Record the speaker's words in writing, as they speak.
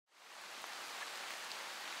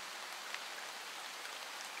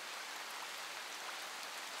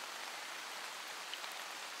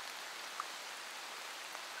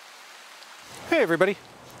Hey everybody,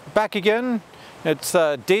 back again. It's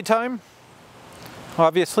daytime,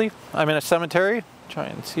 obviously. I'm in a cemetery. Try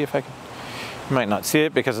and see if I can, you might not see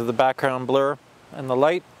it because of the background blur and the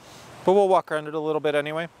light, but we'll walk around it a little bit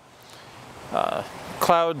anyway.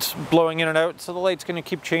 Clouds blowing in and out, so the light's gonna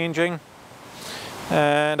keep changing.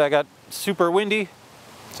 And I got super windy,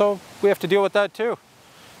 so we have to deal with that too.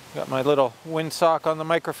 Got my little windsock on the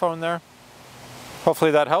microphone there. Hopefully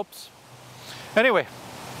that helps. Anyway,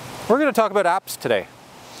 we're going to talk about apps today.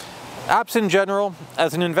 Apps in general,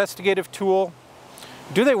 as an investigative tool,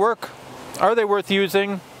 do they work? Are they worth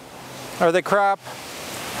using? Are they crap?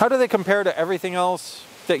 How do they compare to everything else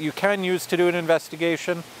that you can use to do an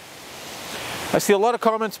investigation? I see a lot of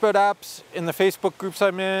comments about apps in the Facebook groups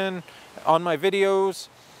I'm in, on my videos.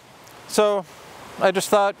 So I just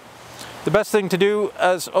thought the best thing to do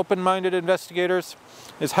as open-minded investigators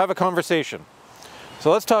is have a conversation. So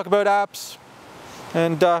let's talk about apps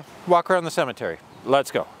and walk around the cemetery.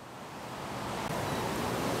 Let's go.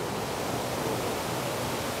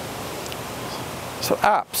 So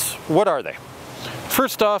apps, what are they?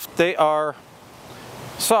 First off, they are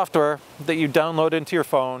software that you download into your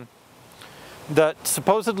phone that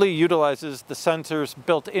supposedly utilizes the sensors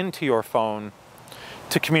built into your phone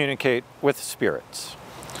to communicate with spirits.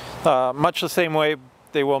 Much the same way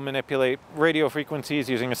they will manipulate radio frequencies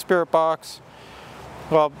using a spirit box.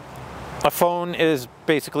 Well, a phone is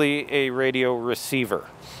basically a radio receiver.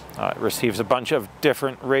 It receives a bunch of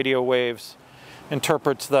different radio waves,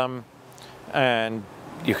 interprets them, and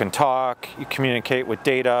you can talk, you communicate with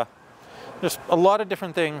data. There's a lot of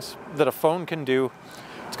different things that a phone can do.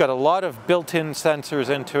 It's got a lot of built-in sensors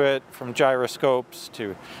into it, from gyroscopes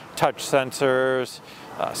to touch sensors.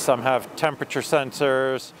 Some have temperature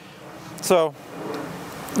sensors. So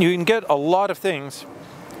you can get a lot of things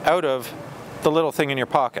out of the little thing in your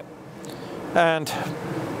pocket. And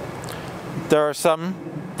there are some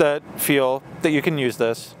that feel that you can use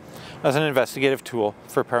this as an investigative tool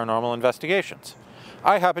for paranormal investigations.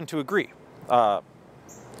 I happen to agree. That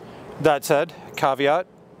said, caveat,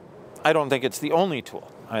 I don't think it's the only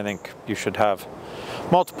tool. I think you should have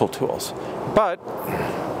multiple tools. But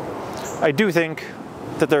I do think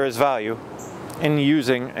that there is value in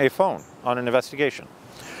using a phone on an investigation.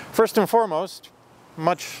 First and foremost,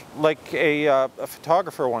 much like a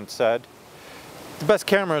photographer once said, the best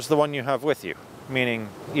camera is the one you have with you, meaning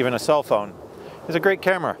even a cell phone is a great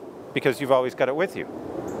camera because you've always got it with you.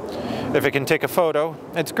 If it can take a photo,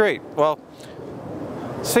 it's great. Well,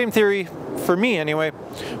 same theory for me anyway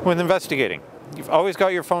with investigating. You've always got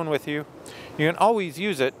your phone with you. You can always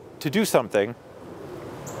use it to do something.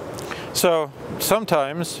 So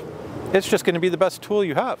sometimes it's just going to be the best tool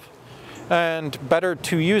you have. And better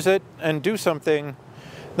to use it and do something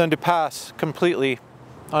than to pass completely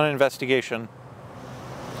on an investigation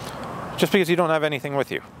just because you don't have anything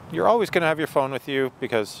with you. You're always going to have your phone with you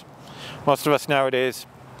because most of us nowadays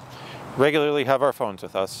regularly have our phones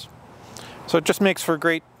with us. So it just makes for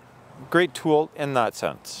a great tool in that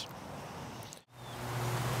sense.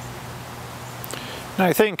 Now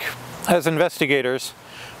I think as investigators,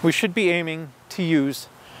 we should be aiming to use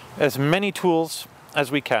as many tools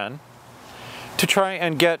as we can to try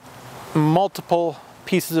and get multiple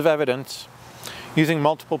pieces of evidence using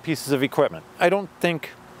multiple pieces of equipment. I don't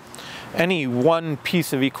think any one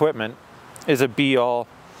piece of equipment is a be-all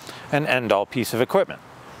and end-all piece of equipment.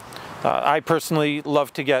 I personally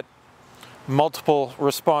love to get multiple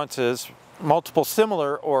responses, multiple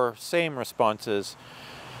similar or same responses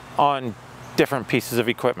on different pieces of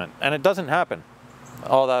equipment, and it doesn't happen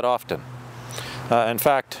all that often. In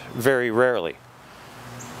fact, very rarely.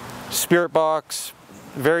 Spirit box,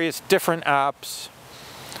 various different apps,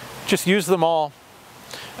 just use them all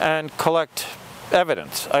and collect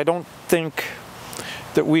evidence. I don't think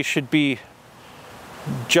that we should be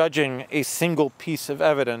judging a single piece of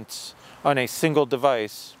evidence on a single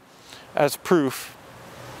device as proof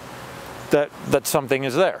that something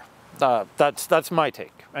is there. That's my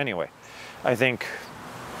take. Anyway, I think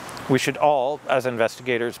we should all, as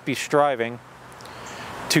investigators, be striving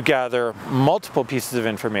to gather multiple pieces of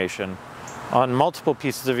information on multiple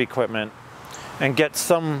pieces of equipment and get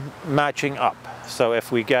some matching up. So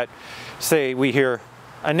if we get, say we hear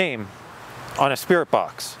a name on a spirit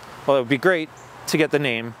box, well, it would be great to get the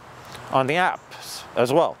name on the apps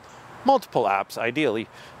as well. Multiple apps, ideally.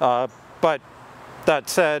 But that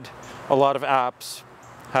said, a lot of apps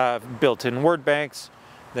have built-in word banks.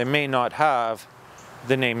 They may not have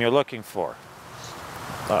the name you're looking for.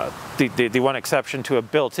 The one exception to a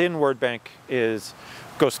built-in word bank is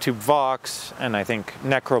GhostTube Vox, and I think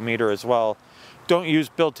Necrometer as well. Don't use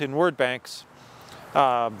built-in word banks.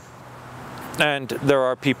 And there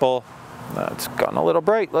are people That's gotten a little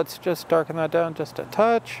bright. Let's just darken that down just a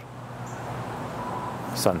touch.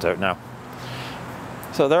 Sun's out now.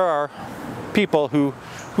 So there are people who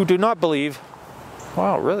do not believe,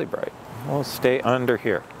 wow, really bright. We'll stay under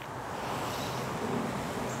here.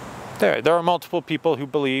 There are multiple people who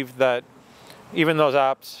believe that even those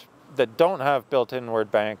apps that don't have built-in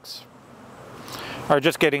word banks are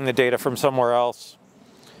just getting the data from somewhere else,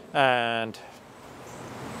 and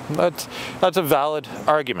that's a valid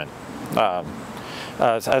argument.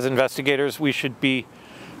 As investigators, we should be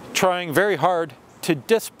trying very hard to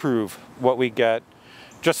disprove what we get,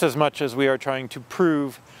 just as much as we are trying to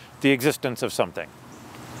prove the existence of something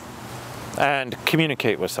and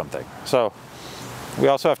communicate with something. So we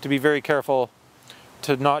also have to be very careful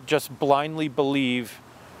to not just blindly believe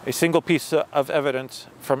a single piece of evidence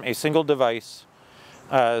from a single device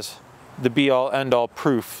as the be-all, end-all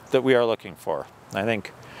proof that we are looking for. I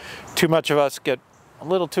think too much of us get a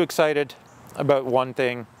little too excited about one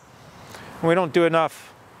thing, and we don't do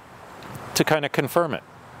enough to kind of confirm it.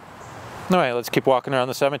 Anyway, let's keep walking around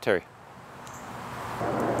the cemetery.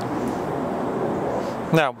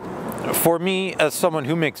 Now, for me, as someone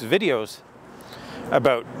who makes videos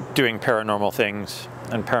about doing paranormal things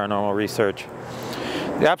and paranormal research,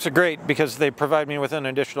 the apps are great because they provide me with an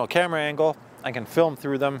additional camera angle. I can film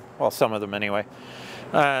through them, well, some of them anyway.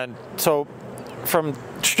 And so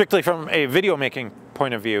strictly from a video making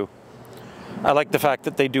point of view, I like the fact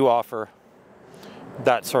that they do offer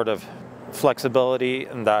that sort of flexibility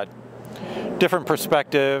and that different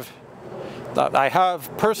perspective. I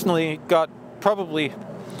have personally got probably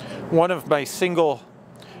one of my single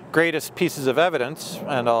greatest pieces of evidence,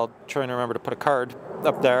 and I'll try and remember to put a card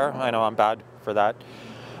up there. I know I'm bad for that.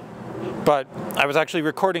 But I was actually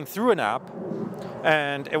recording through an app,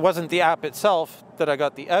 and it wasn't the app itself that I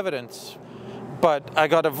got the evidence, but I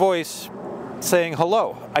got a voice saying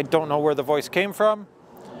hello. I don't know where the voice came from,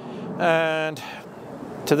 and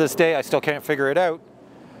to this day I still can't figure it out,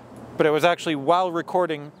 but it was actually while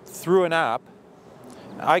recording through an app.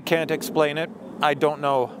 I can't explain it. I don't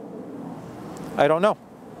know.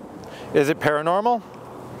 Is it paranormal?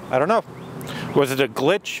 I don't know. Was it a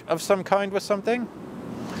glitch of some kind with something?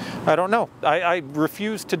 I don't know. I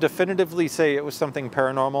refuse to definitively say it was something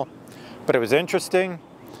paranormal, but it was interesting,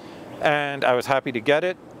 and I was happy to get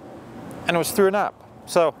it, and it was through an app.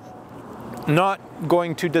 So, not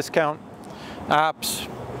going to discount apps,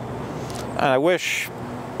 and I wish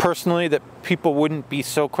personally that people wouldn't be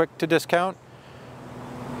so quick to discount,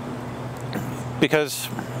 because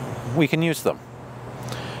we can use them.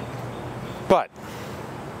 But,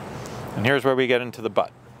 and here's where we get into the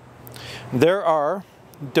but, there are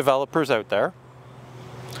developers out there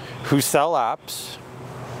who sell apps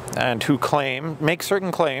and who make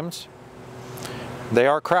certain claims. They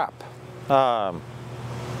are crap. I've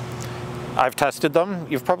tested them.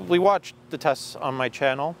 You've probably watched the tests on my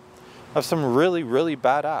channel of some really, really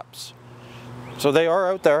bad apps. So they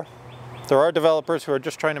are out there. There are developers who are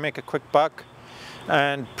just trying to make a quick buck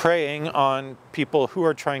and preying on people who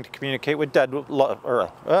are trying to communicate with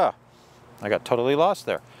I got totally lost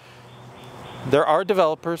there. There are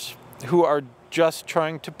developers who are just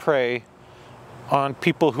trying to prey on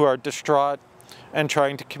people who are distraught and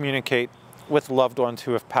trying to communicate with loved ones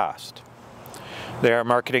who have passed. They are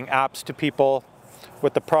marketing apps to people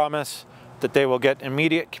with the promise that they will get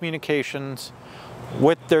immediate communications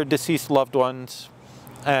with their deceased loved ones,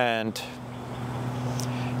 and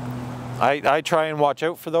I try and watch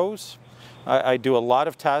out for those. I do a lot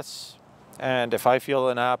of tests, and if I feel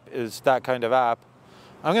an app is that kind of app,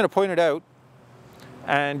 I'm going to point it out.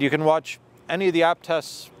 And you can watch any of the app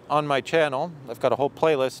tests on my channel. I've got a whole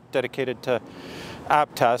playlist dedicated to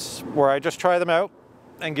app tests where I just try them out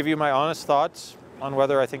and give you my honest thoughts on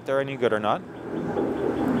whether I think they're any good or not.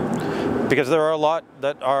 Because there are a lot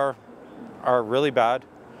that are really bad.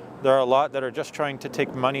 There are a lot that are just trying to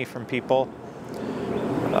take money from people.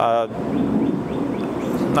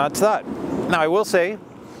 That's that. Now, I will say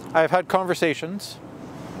I've had conversations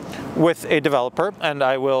with a developer, and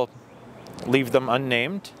I will leave them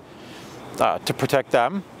unnamed to protect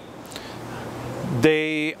them.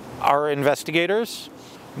 They are investigators.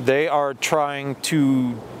 They are trying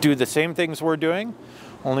to do the same things we're doing,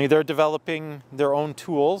 only they're developing their own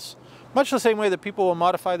tools, much the same way that people will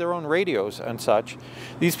modify their own radios and such.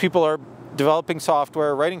 These people are developing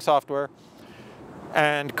software, writing software,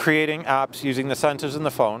 and creating apps using the sensors in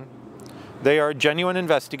the phone. They are genuine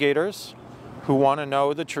investigators who want to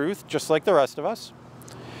know the truth, just like the rest of us.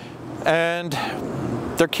 And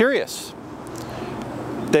they're curious.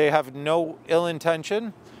 They have no ill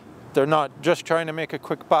intention. They're not just trying to make a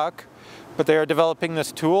quick buck, but they are developing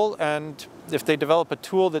this tool, and if they develop a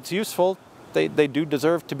tool that's useful, they do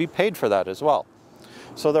deserve to be paid for that as well.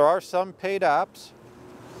 So there are some paid apps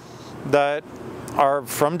that are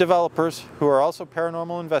from developers who are also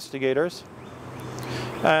paranormal investigators,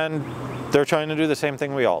 and they're trying to do the same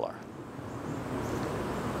thing we all are.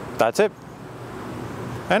 That's it.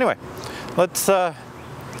 Anyway, let's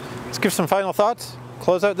give some final thoughts,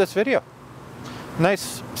 close out this video.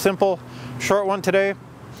 Nice, simple, short one today,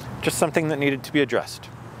 just something that needed to be addressed.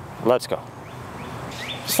 Let's go.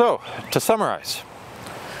 So, to summarize,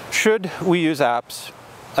 should we use apps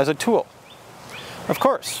as a tool? Of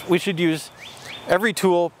course, we should use every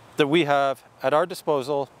tool that we have at our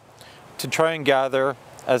disposal to try and gather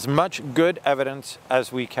as much good evidence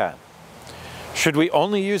as we can. Should we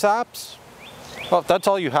only use apps? Well, if that's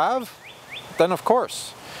all you have, then of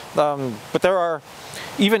course. But there are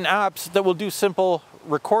even apps that will do simple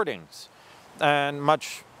recordings, and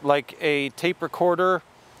much like a tape recorder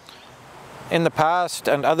in the past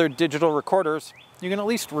and other digital recorders, you can at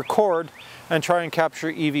least record and try and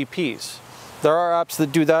capture EVPs. There are apps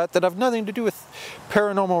that do that have nothing to do with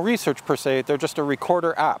paranormal research per se, they're just a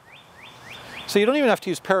recorder app. So you don't even have to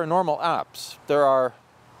use paranormal apps. There are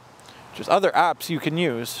just other apps you can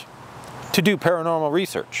use to do paranormal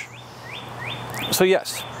research. So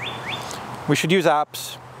yes, we should use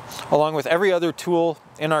apps along with every other tool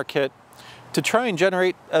in our kit to try and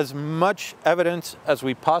generate as much evidence as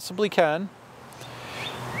we possibly can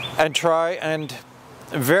and try and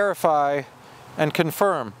verify and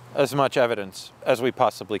confirm as much evidence as we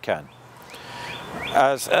possibly can.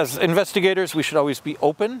 As investigators, we should always be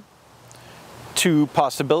open to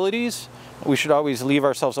possibilities. We should always leave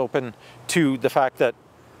ourselves open to the fact that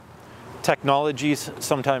technologies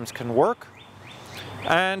sometimes can work.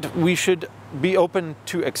 And we should be open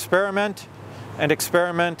to experiment and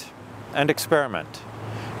experiment and experiment,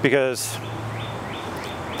 because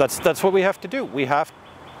that's what we have to do. We have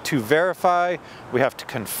to verify, we have to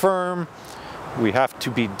confirm, we have to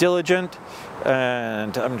be diligent,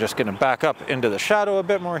 and I'm just going to back up into the shadow a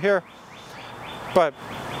bit more here. But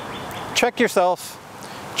check yourself,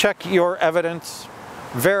 check your evidence,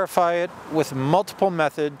 verify it with multiple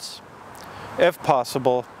methods if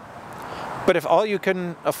possible. But if all you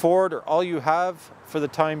can afford or all you have for the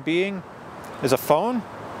time being is a phone,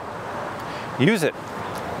 use it.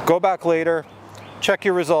 Go back later, check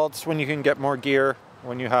your results when you can get more gear,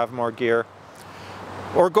 when you have more gear.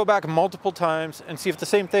 Or go back multiple times and see if the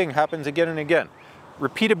same thing happens again and again.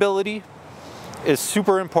 Repeatability is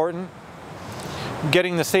super important.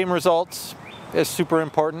 Getting the same results is super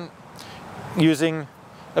important. Using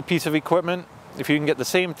a piece of equipment, if you can get the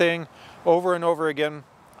same thing over and over again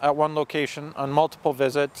at one location on multiple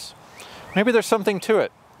visits, maybe there's something to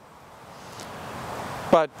it.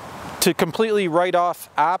 But to completely write off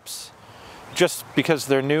apps just because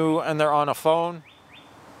they're new and they're on a phone,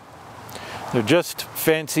 they're just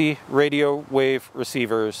fancy radio wave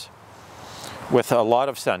receivers with a lot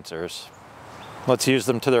of sensors. Let's use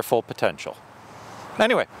them to their full potential.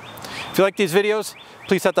 Anyway, if you like these videos,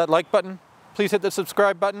 please hit that like button. Please hit the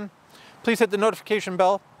subscribe button. Please hit the notification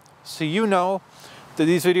bell so you know that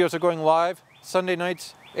these videos are going live Sunday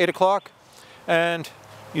nights, 8 o'clock. And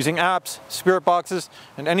using apps, spirit boxes,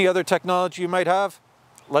 and any other technology you might have,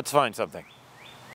 let's find something.